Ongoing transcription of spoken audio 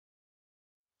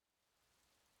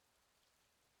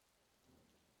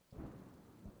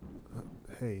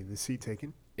Hey, the seat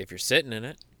taken? If you're sitting in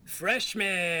it.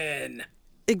 Freshman!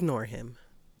 Ignore him.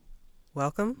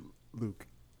 Welcome. Luke.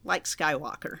 Like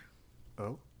Skywalker.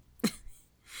 Oh?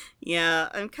 Yeah,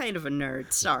 I'm kind of a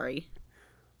nerd, sorry.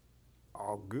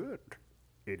 All good.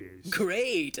 It is.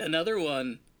 Great, another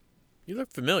one. You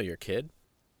look familiar, kid.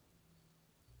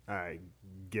 I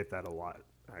get that a lot,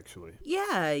 actually.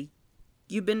 Yeah,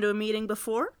 you been to a meeting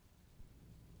before?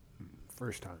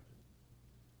 First time.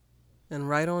 And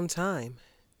right on time.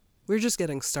 We're just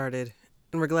getting started,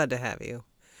 and we're glad to have you.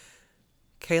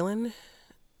 Kaylin,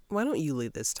 why don't you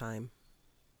lead this time?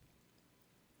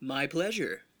 My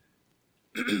pleasure.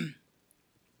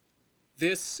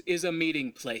 This is a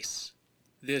meeting place.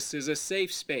 This is a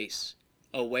safe space,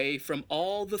 away from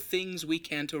all the things we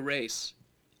can't erase.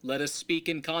 Let us speak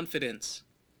in confidence.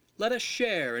 Let us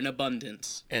share in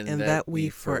abundance. And that we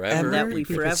forever be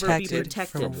protected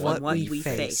from what we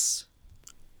face.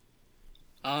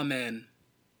 Amen.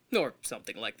 Or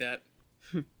something like that.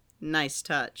 Nice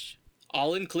touch.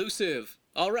 All inclusive.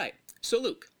 All right. So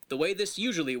Luke, the way this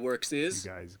usually works is...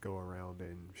 You guys go around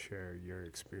and share your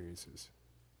experiences.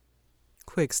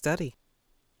 Quick study.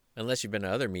 Unless you've been to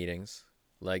other meetings,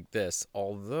 like this,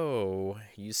 although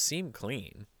you seem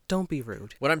clean. Don't be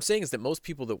rude. What I'm saying is that most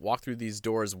people that walk through these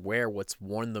doors wear what's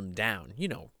worn them down. You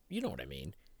know what I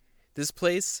mean. This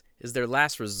place is their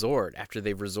last resort after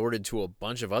they've resorted to a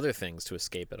bunch of other things to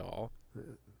escape it all.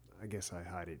 I guess I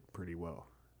hide it pretty well.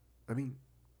 I mean,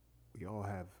 we all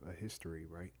have a history,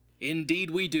 right?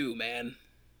 Indeed we do, man.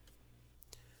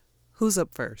 Who's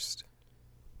up first?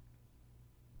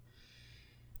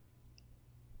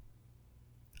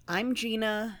 I'm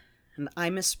Gina, and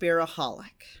I'm a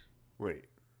spiraholic. Wait.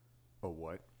 A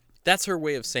what? That's her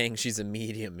way of saying she's a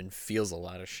medium and feels a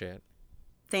lot of shit.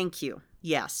 Thank you.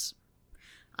 Yes.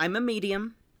 I'm a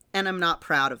medium, and I'm not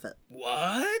proud of it.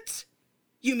 What?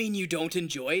 You mean you don't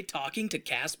enjoy talking to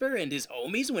Casper and his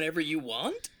homies whenever you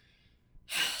want?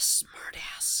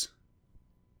 Smartass.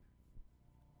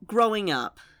 Growing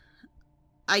up,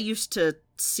 I used to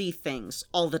see things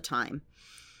all the time.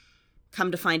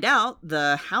 Come to find out,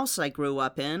 the house I grew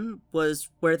up in was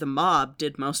where the mob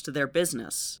did most of their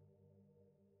business.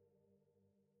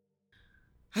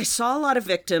 I saw a lot of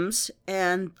victims,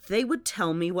 and they would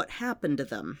tell me what happened to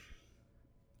them.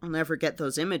 I'll never get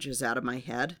those images out of my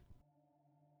head.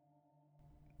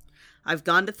 I've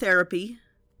gone to therapy,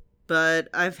 but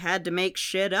I've had to make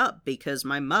shit up because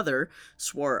my mother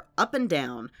swore up and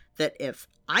down that if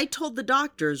I told the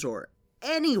doctors or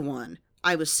anyone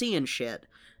I was seeing shit,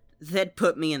 they'd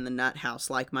put me in the nut house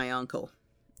like my uncle.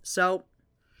 So,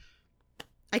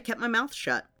 I kept my mouth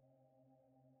shut.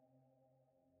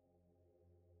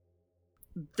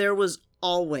 There was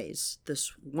always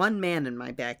this one man in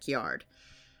my backyard.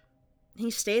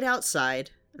 He stayed outside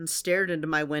and stared into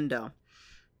my window.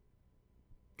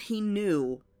 He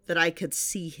knew that I could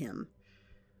see him.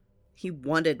 He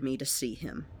wanted me to see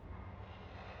him.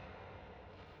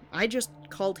 I just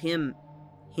called him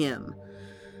him.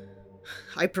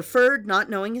 I preferred not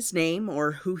knowing his name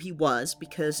or who he was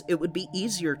because it would be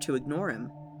easier to ignore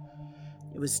him.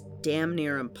 It was damn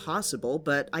near impossible,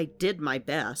 but I did my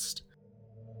best.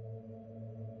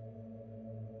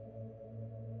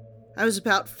 I was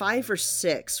about 5 or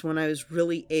 6 when I was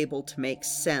really able to make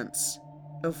sense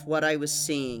of what I was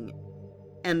seeing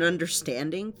and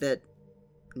understanding that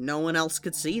no one else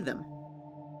could see them.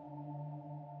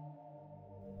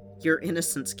 Your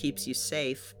innocence keeps you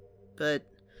safe, but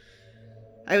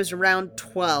I was around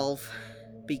 12,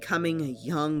 becoming a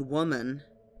young woman.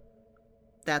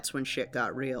 That's when shit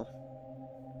got real.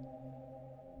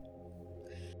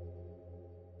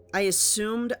 I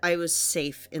assumed I was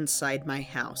safe inside my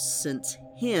house, since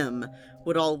him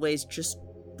would always just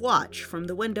watch from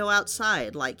the window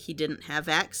outside like he didn't have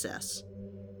access.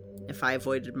 If I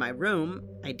avoided my room,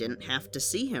 I didn't have to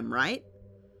see him, right?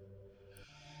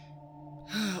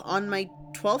 On my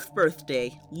 12th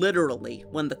birthday, literally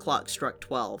when the clock struck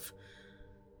 12,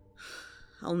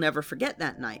 I'll never forget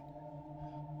that night.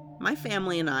 My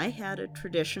family and I had a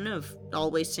tradition of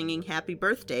always singing Happy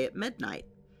Birthday at midnight.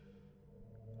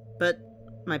 But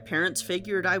my parents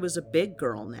figured I was a big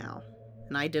girl now,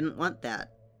 and I didn't want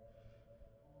that.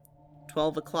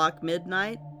 12 o'clock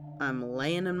midnight, I'm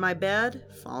laying in my bed,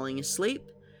 falling asleep.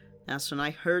 That's when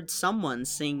I heard someone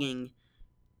singing,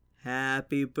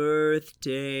 "Happy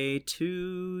birthday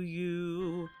to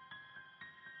you."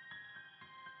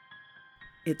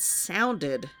 It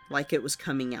sounded like it was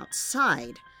coming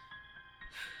outside,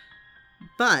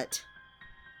 but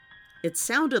it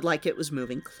sounded like it was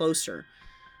moving closer,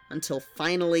 until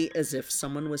finally as if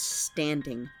someone was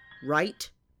standing right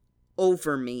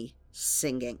over me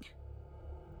singing.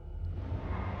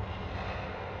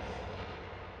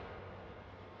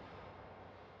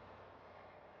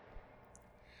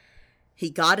 He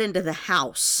got into the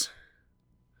house.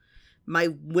 My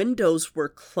windows were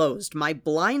closed. My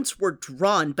blinds were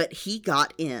drawn, but he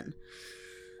got in.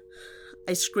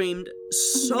 I screamed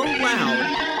so loud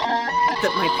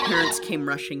that my parents came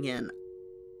rushing in.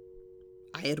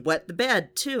 I had wet the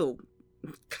bed, too.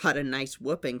 Got a nice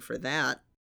whooping for that.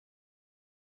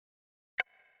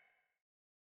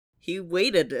 He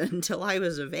waited until I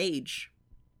was of age.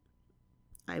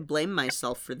 I blame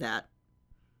myself for that.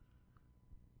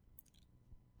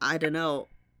 I don't know.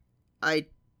 I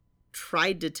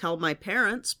tried to tell my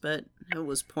parents, but it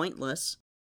was pointless.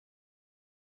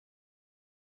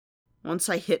 Once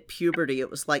I hit puberty, it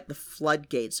was like the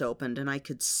floodgates opened and I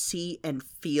could see and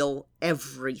feel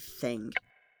everything.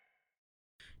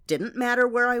 Didn't matter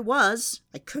where I was,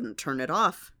 I couldn't turn it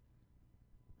off.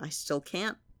 I still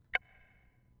can't.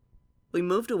 We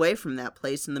moved away from that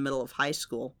place in the middle of high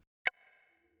school.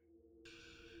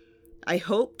 I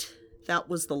hoped that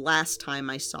was the last time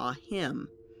I saw him,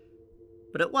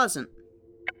 but it wasn't.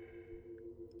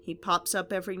 He pops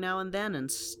up every now and then,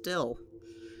 and still.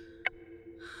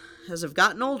 As I've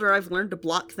gotten older, I've learned to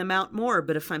block them out more,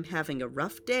 but if I'm having a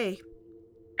rough day,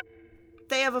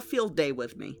 they have a field day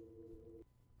with me.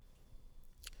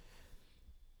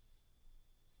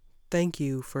 Thank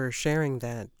you for sharing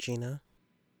that, Gina.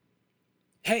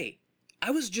 Hey, I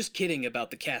was just kidding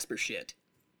about the Casper shit.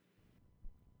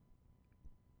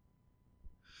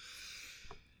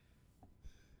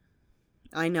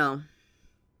 I know.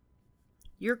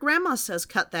 Your grandma says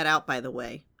cut that out, by the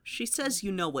way. She says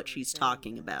you know what she's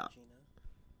talking about.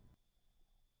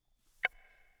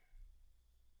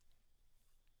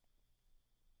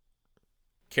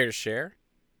 Care to share?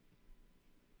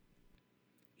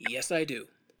 Yes, I do.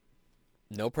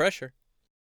 No pressure.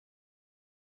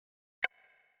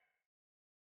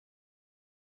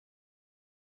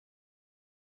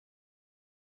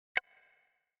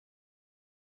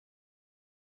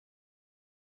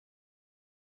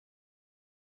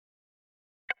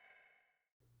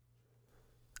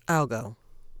 I'll go.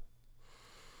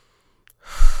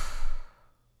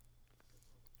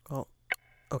 Oh,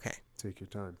 okay. Take your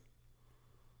time.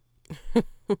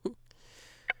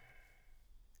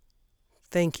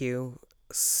 Thank you.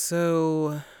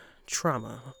 So,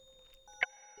 trauma.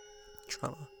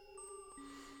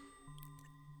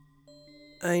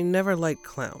 I never liked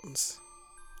clowns.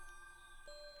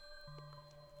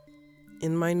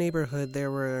 In my neighborhood,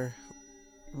 there were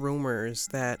rumors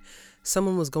that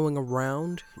someone was going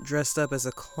around dressed up as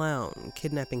a clown,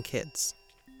 kidnapping kids.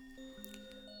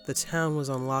 The town was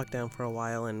on lockdown for a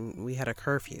while and we had a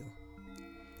curfew.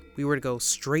 We were to go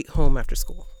straight home after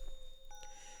school.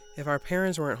 If our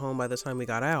parents weren't home by the time we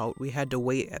got out, we had to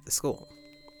wait at the school.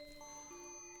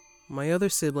 My other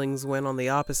siblings went on the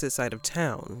opposite side of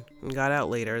town and got out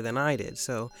later than I did,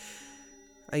 so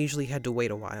I usually had to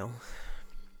wait a while.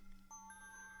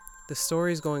 The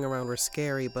stories going around were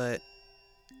scary, but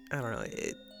I don't know,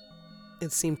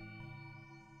 it seemed...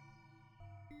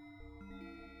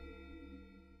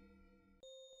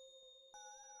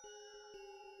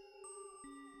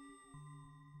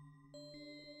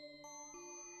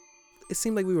 It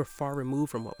seemed like we were far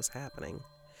removed from what was happening.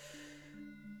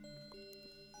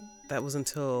 That was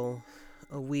until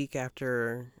a week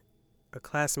after a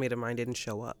classmate of mine didn't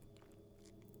show up.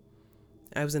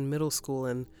 I was in middle school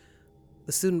and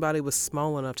the student body was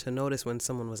small enough to notice when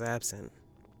someone was absent.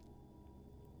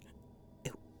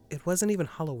 It wasn't even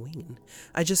Halloween.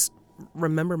 I just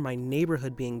remember my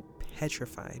neighborhood being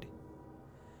petrified.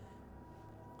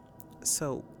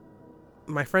 So,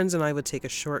 my friends and I would take a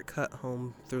shortcut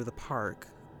home through the park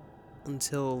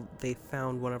until they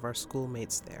found one of our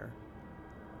schoolmates there.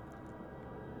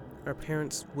 Our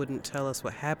parents wouldn't tell us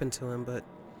what happened to him, but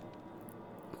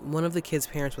one of the kids'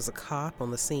 parents was a cop on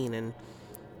the scene and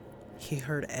he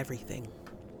heard everything.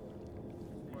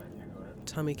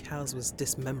 Tommy Cowles was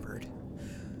dismembered.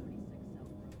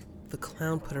 The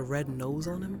clown put a red nose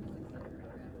on him.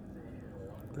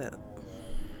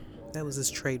 That was his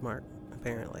trademark,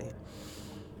 apparently.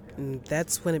 And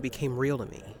that's when it became real to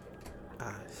me.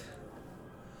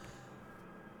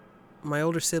 My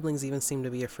older siblings even seemed to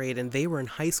be afraid, and they were in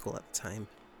high school at the time.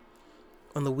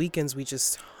 On the weekends, we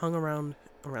just hung around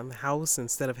the house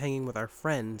instead of hanging with our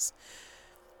friends.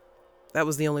 That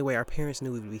was the only way our parents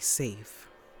knew we would be safe.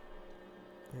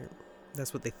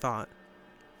 That's what they thought.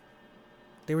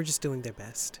 They were just doing their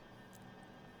best.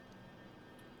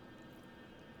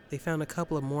 They found a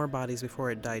couple of more bodies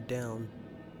before it died down.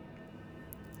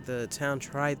 The town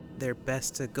tried their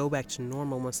best to go back to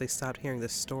normal once they stopped hearing the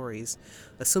stories,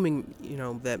 assuming,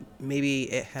 that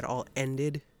maybe it had all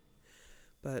ended.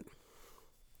 But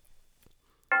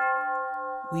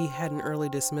We had an early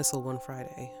dismissal one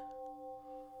Friday.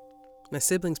 My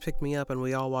siblings picked me up and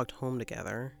we all walked home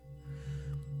together.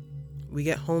 We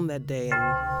get home that day and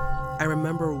I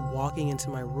remember walking into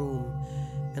my room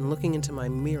and looking into my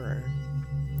mirror.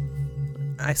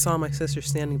 I saw my sister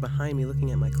standing behind me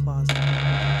looking at my closet.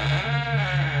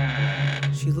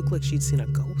 She looked like she'd seen a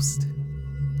ghost.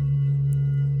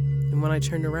 And when I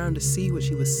turned around to see what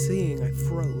she was seeing, I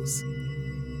froze.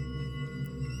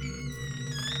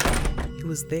 He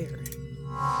was there.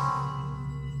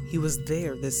 He was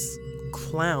there, this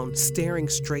clown staring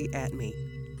straight at me.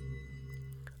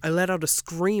 I let out a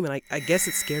scream, and I guess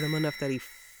it scared him enough that he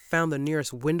found the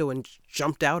nearest window and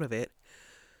jumped out of it.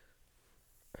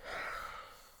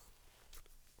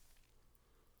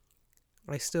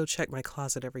 I still check my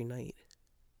closet every night.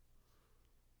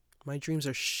 My dreams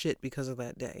are shit because of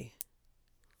that day.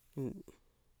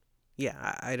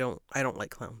 Yeah, I don't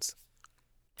like clowns.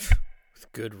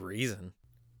 With good reason.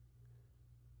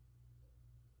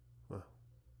 Well,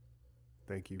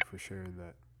 thank you for sharing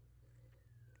that.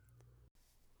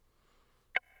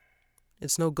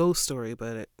 It's no ghost story,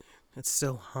 but it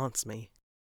still haunts me.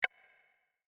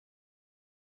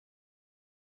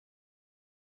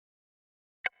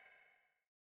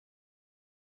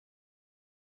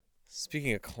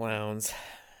 Speaking of clowns,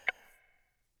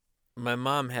 my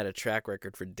mom had a track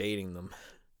record for dating them.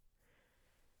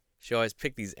 She always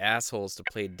picked these assholes to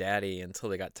play daddy until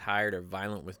they got tired or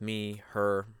violent with me,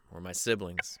 her, or my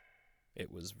siblings.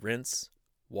 It was rinse,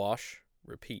 wash,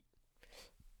 repeat.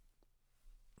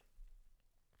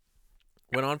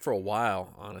 Went on for a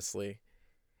while, honestly.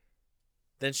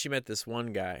 Then she met this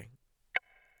one guy.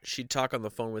 She'd talk on the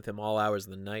phone with him all hours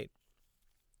of the night.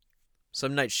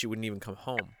 Some nights she wouldn't even come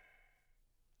home.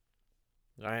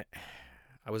 I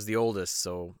was the oldest,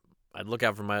 so I'd look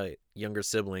out for my younger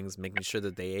siblings, making sure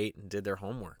that they ate and did their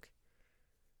homework.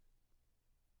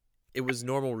 It was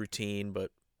normal routine,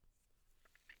 but...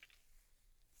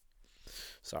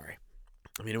 Sorry.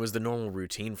 I mean, it was the normal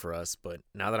routine for us, but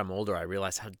now that I'm older, I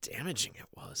realize how damaging it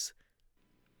was.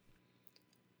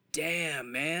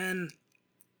 Damn, man.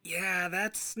 Yeah,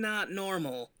 that's not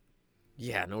normal.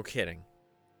 Yeah, no kidding.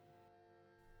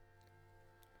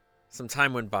 Some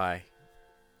time went by.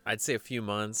 I'd say a few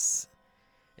months,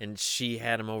 and she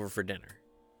had him over for dinner.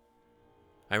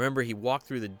 I remember he walked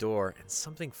through the door, and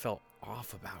something felt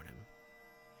off about him.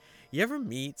 You ever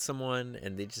meet someone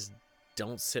and they just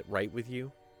don't sit right with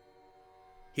you?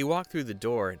 He walked through the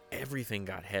door, and everything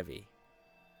got heavy.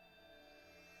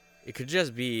 It could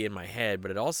just be in my head, but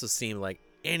it also seemed like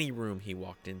any room he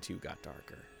walked into got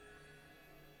darker.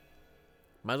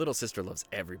 My little sister loves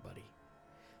everybody.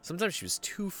 Sometimes she was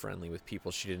too friendly with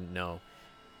people she didn't know,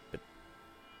 but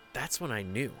that's when I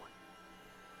knew.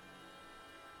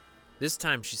 This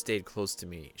time she stayed close to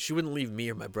me. She wouldn't leave me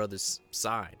or my brother's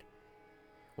side.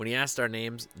 When he asked our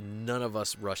names, none of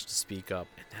us rushed to speak up,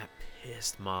 and that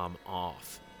pissed Mom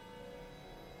off.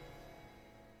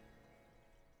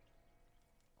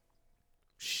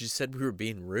 She said we were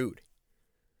being rude.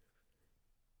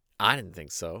 I didn't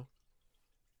think so.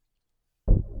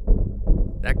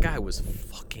 That guy was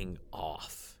fucking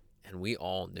off, and we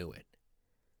all knew it.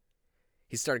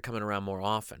 He started coming around more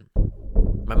often.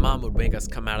 My mom would make us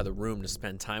come out of the room to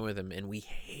spend time with him, and we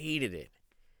hated it.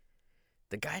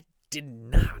 The guy did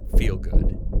not feel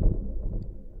good.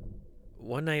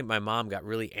 One night, my mom got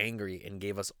really angry and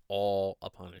gave us all a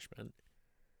punishment.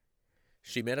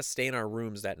 She made us stay in our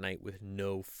rooms that night with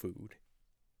no food.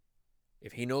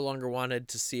 If he no longer wanted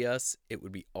to see us, it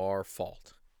would be our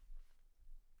fault.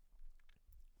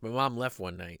 My mom left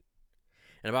one night,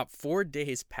 and about 4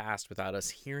 days passed without us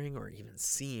hearing or even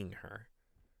seeing her.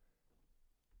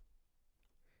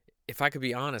 If I could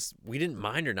be honest, we didn't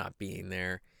mind her not being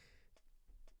there.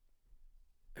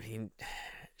 I mean,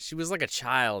 she was like a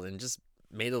child and just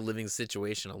made the living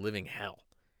situation a living hell.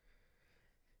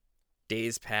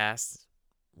 Days passed,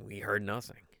 we heard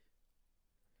nothing.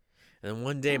 And then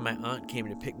one day my aunt came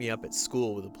to pick me up at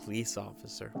school with a police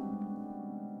officer.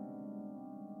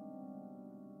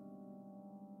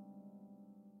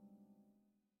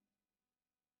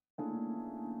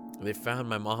 They found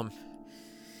my mom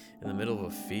in the middle of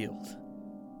a field.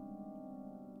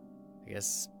 I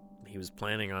guess he was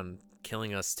planning on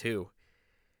killing us too.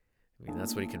 I mean,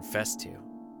 that's what he confessed to.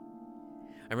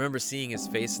 I remember seeing his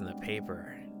face in the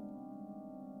paper,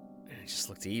 and it just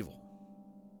looked evil.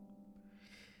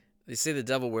 They say the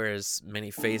devil wears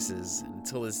many faces, and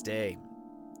until this day,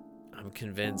 I'm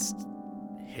convinced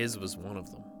his was one of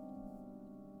them.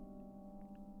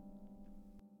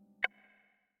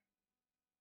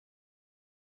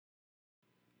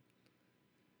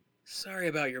 Sorry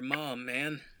about your mom,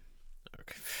 man.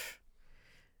 Okay.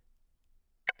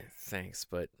 thanks,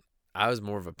 but I was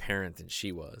more of a parent than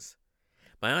she was.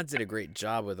 My aunt did a great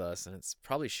job with us, and it's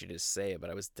probably shitty to say it, but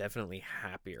I was definitely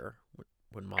happier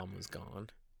when Mom was gone.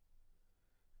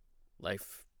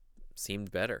 Life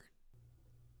seemed better.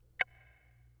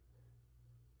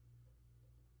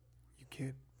 You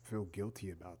can't feel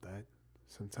guilty about that.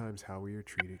 Sometimes how we are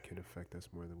treated can affect us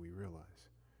more than we realize.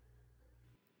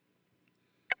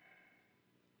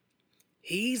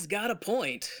 He's got a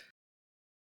point.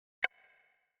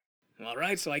 All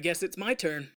right, so I guess it's my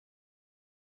turn.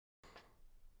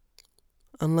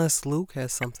 Unless Luke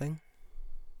has something.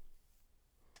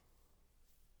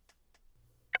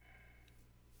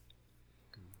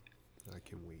 I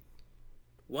can wait.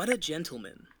 What a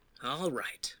gentleman. All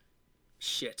right.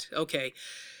 Shit. Okay.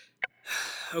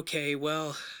 Okay,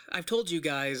 well, I've told you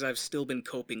guys I've still been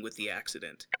coping with the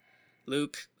accident.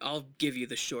 Luke, I'll give you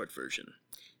the short version.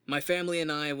 My family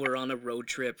and I were on a road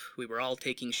trip. We were all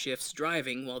taking shifts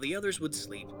driving while the others would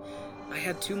sleep. I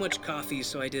had too much coffee,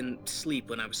 so I didn't sleep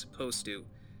when I was supposed to.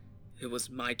 It was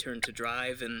my turn to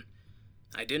drive, and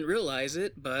I didn't realize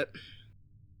it, but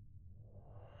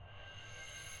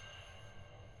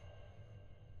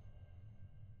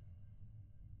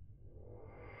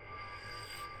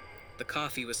the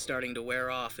coffee was starting to wear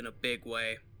off in a big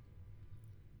way.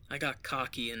 I got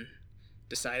cocky and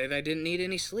decided I didn't need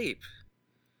any sleep.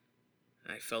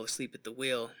 I fell asleep at the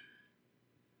wheel.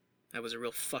 I was a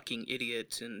real fucking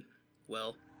idiot, and,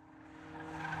 well...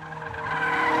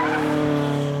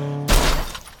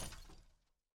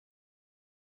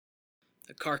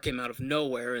 a car came out of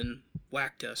nowhere and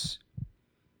whacked us.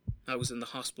 I was in the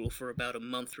hospital for about a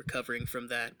month recovering from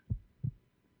that.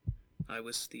 I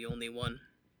was the only one.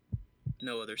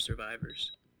 No other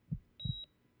survivors.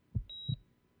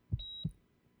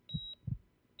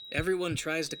 Everyone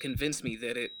tries to convince me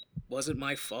that it wasn't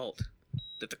my fault,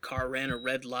 that the car ran a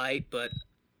red light, but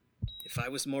if I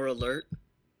was more alert,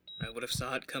 I would have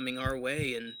saw it coming our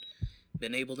way and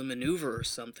been able to maneuver or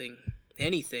something.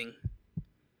 Anything.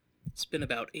 It's been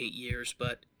about 8 years,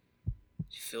 but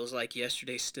it feels like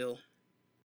yesterday still.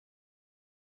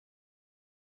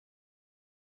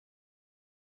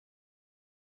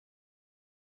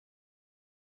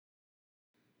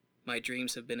 My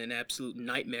dreams have been an absolute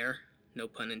nightmare, no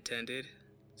pun intended.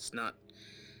 It's not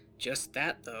just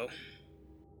that, though.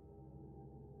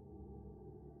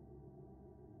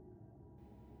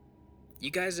 You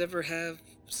guys ever have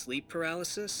sleep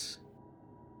paralysis?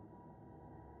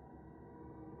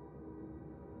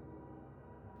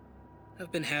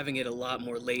 I've been having it a lot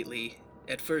more lately.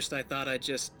 At first I thought I'd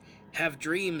just have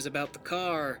dreams about the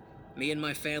car, me and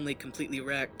my family completely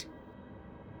wrecked.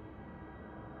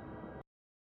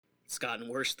 It's gotten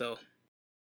worse, though.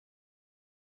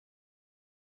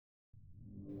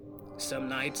 Some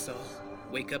nights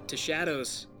I'll wake up to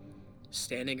shadows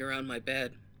standing around my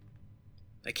bed.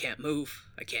 I can't move.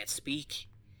 I can't speak.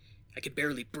 I can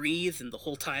barely breathe, and the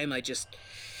whole time I just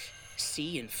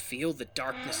see and feel the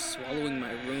darkness swallowing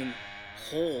my room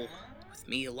whole, with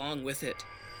me along with it.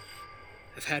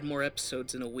 I've had more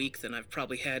episodes in a week than I've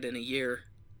probably had in a year.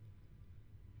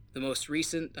 The most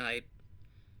recent, I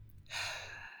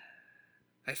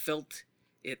felt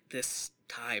it this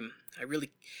time. I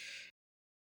really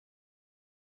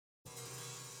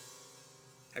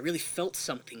felt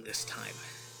something this time.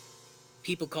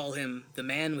 People call him the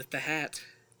man with the hat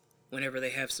whenever they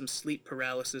have some sleep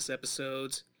paralysis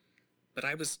episodes, but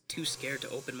I was too scared to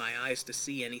open my eyes to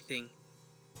see anything.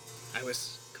 I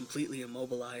was completely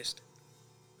immobilized,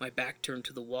 my back turned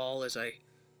to the wall as I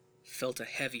felt a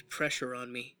heavy pressure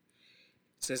on me.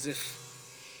 It's as if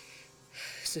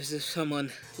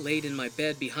someone laid in my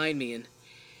bed behind me, and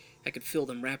I could feel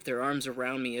them wrap their arms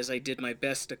around me as I did my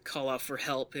best to call out for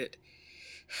help. It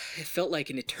felt like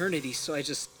an eternity, so I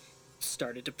just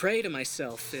started to pray to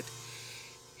myself. It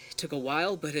took a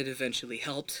while, but it eventually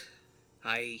helped.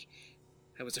 I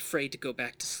was afraid to go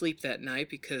back to sleep that night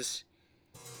because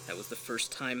that was the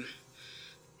first time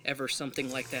ever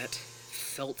something like that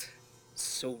felt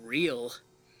so real.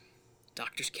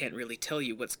 Doctors can't really tell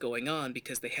you what's going on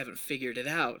because they haven't figured it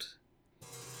out.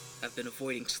 I've been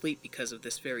avoiding sleep because of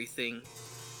this very thing.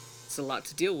 It's a lot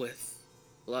to deal with,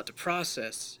 a lot to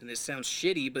process, and it sounds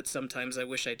shitty, but sometimes I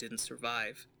wish I didn't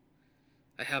survive.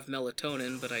 I have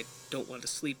melatonin, but I don't want to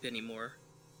sleep anymore.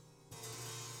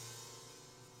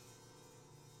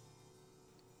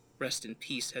 Rest in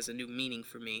peace has a new meaning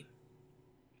for me.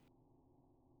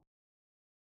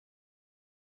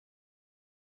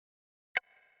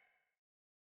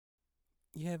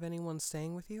 You have anyone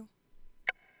staying with you?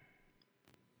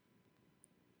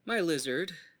 My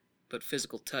lizard, but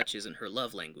physical touch isn't her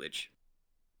love language.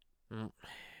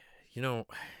 You know,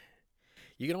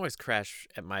 You can always crash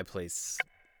at my place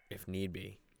if need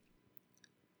be.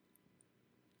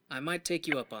 I might take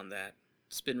you up on that.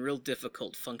 It's been real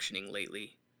difficult functioning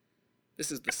lately.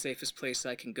 This is the safest place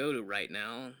I can go to right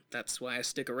now. That's why I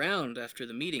stick around after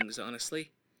the meetings, honestly.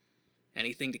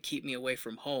 Anything to keep me away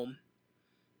from home.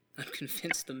 I'm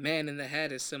convinced the man in the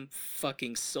hat is some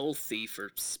fucking soul thief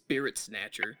or spirit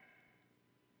snatcher.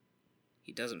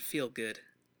 He doesn't feel good.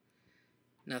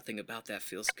 Nothing about that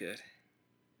feels good.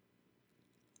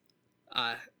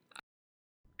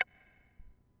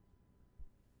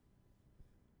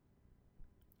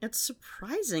 It's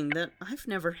surprising that I've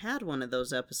never had one of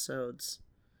those episodes.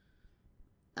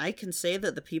 I can say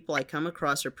that the people I come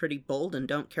across are pretty bold and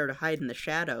don't care to hide in the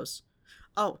shadows.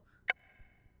 Oh,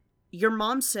 your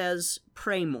mom says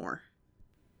pray more.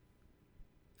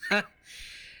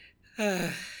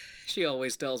 She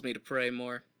always tells me to pray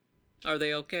more. Are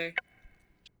they okay?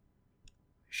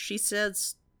 She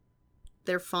says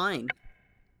they're fine.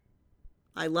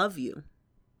 I love you.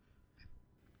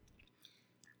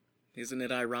 Isn't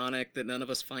it ironic that none of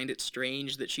us find it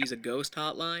strange that she's a ghost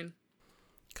hotline?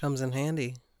 Comes in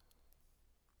handy.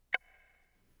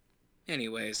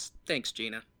 Anyways, thanks,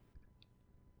 Gina.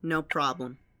 No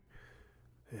problem.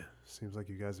 Yeah, seems like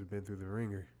you guys have been through the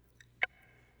ringer.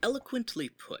 Eloquently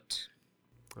put.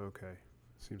 Okay,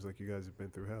 seems like you guys have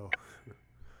been through hell.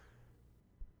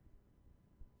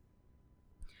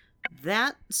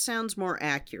 That sounds more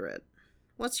accurate.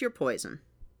 What's your poison?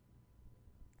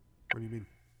 What do you mean?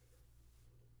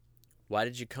 Why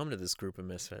did you come to this group of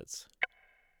misfits?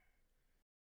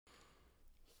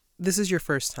 This is your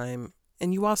first time,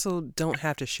 and you also don't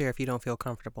have to share if you don't feel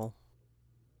comfortable.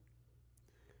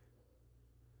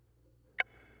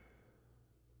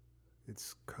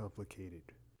 It's complicated.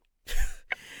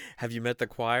 Have you met the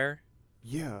choir?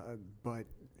 Yeah, but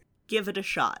Give it a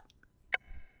shot.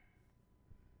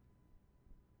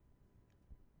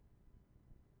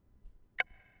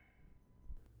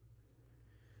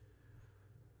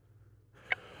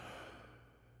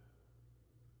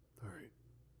 alright.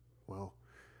 Well,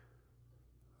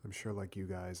 I'm sure like you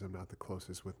guys, I'm not the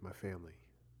closest with my family.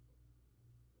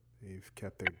 They've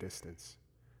kept their distance.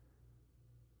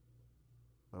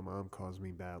 My mom calls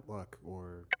me bad luck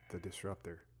or the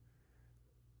disruptor.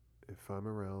 If I'm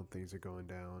around, things are going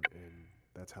down, and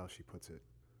that's how she puts it.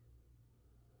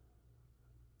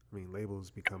 I mean,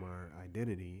 labels become our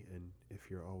identity, and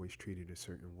if you're always treated a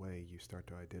certain way, you start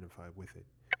to identify with it.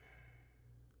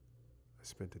 I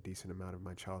spent a decent amount of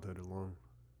my childhood alone.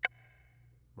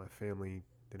 My family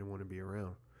didn't want to be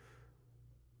around.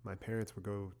 My parents would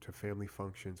go to family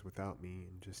functions without me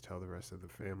and just tell the rest of the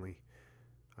family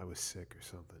I was sick or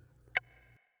something.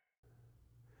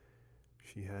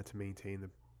 She had to maintain the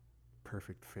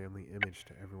perfect family image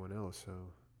to everyone else, so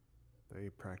they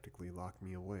practically locked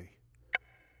me away.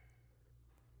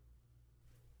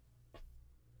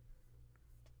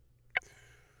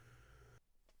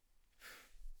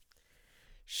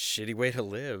 Shitty way to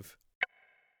live.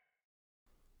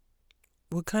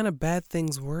 What kind of bad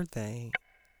things were they?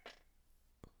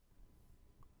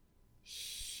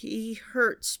 He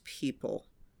hurts people.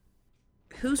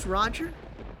 Who's Roger?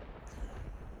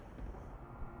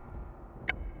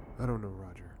 I don't know,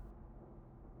 Roger.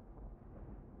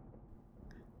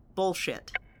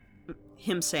 Bullshit.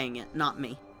 Him saying it, not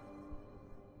me.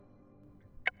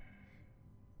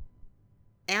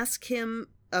 Ask him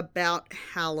about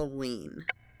Halloween.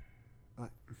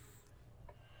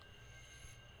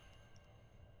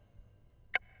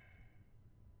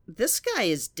 This guy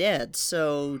is dead,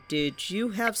 so did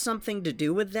you have something to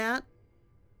do with that?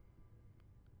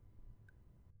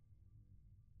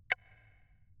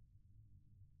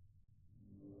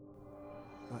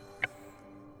 I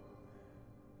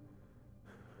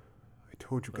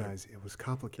told you guys it was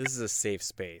complicated. This is a safe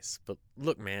space, but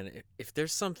look, man, if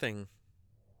there's something...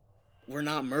 We're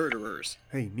not murderers.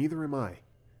 Hey, neither am I.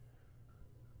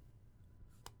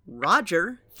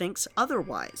 Roger thinks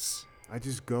otherwise. I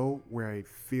just go where I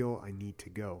feel I need to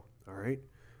go, alright?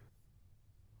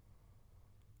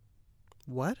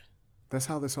 What? That's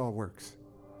how this all works.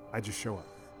 I just show up.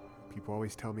 People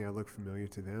always tell me I look familiar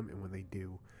to them, and when they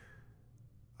do,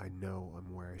 I know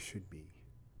I'm where I should be.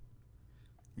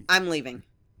 I'm leaving.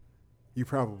 You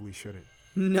probably shouldn't.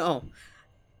 No.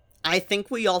 I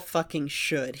think we all fucking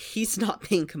should. He's not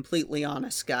being completely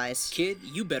honest, guys. Kid,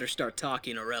 you better start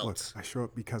talking or Look, else. I show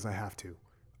up because I have to.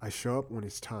 I show up when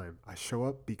it's time. I show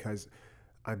up because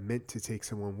I'm meant to take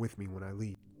someone with me when I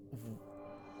leave.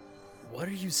 What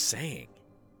are you saying?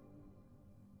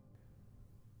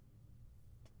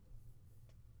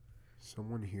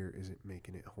 Someone here isn't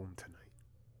making it home tonight.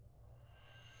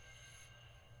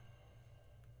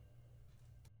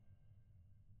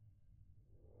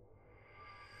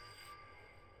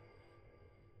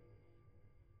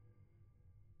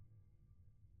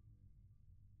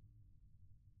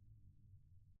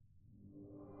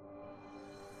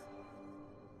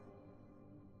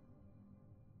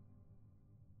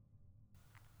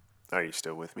 Are you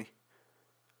still with me?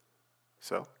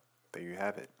 So, there you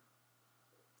have it.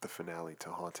 The finale to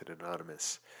Haunted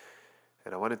Anonymous.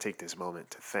 And I want to take this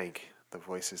moment to thank the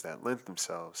voices that lent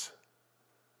themselves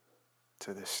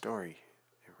to this story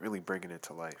and really bringing it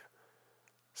to life.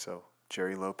 So,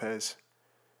 Jerry Lopez,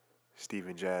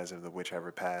 Stephen Jazz of The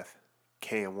Whichever Path,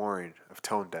 Kay and Warren of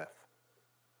Tone Deaf,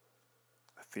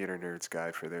 A Theater Nerd's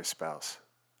Guide for Their Spouse.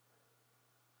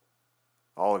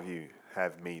 All of you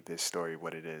have made this story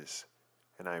what it is,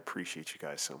 and I appreciate you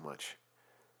guys so much.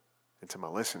 And to my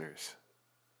listeners,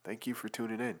 thank you for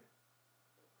tuning in,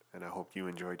 and I hope you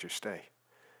enjoyed your stay.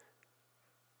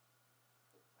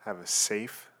 Have a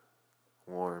safe,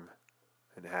 warm,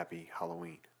 and happy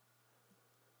Halloween.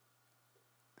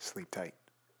 Sleep tight.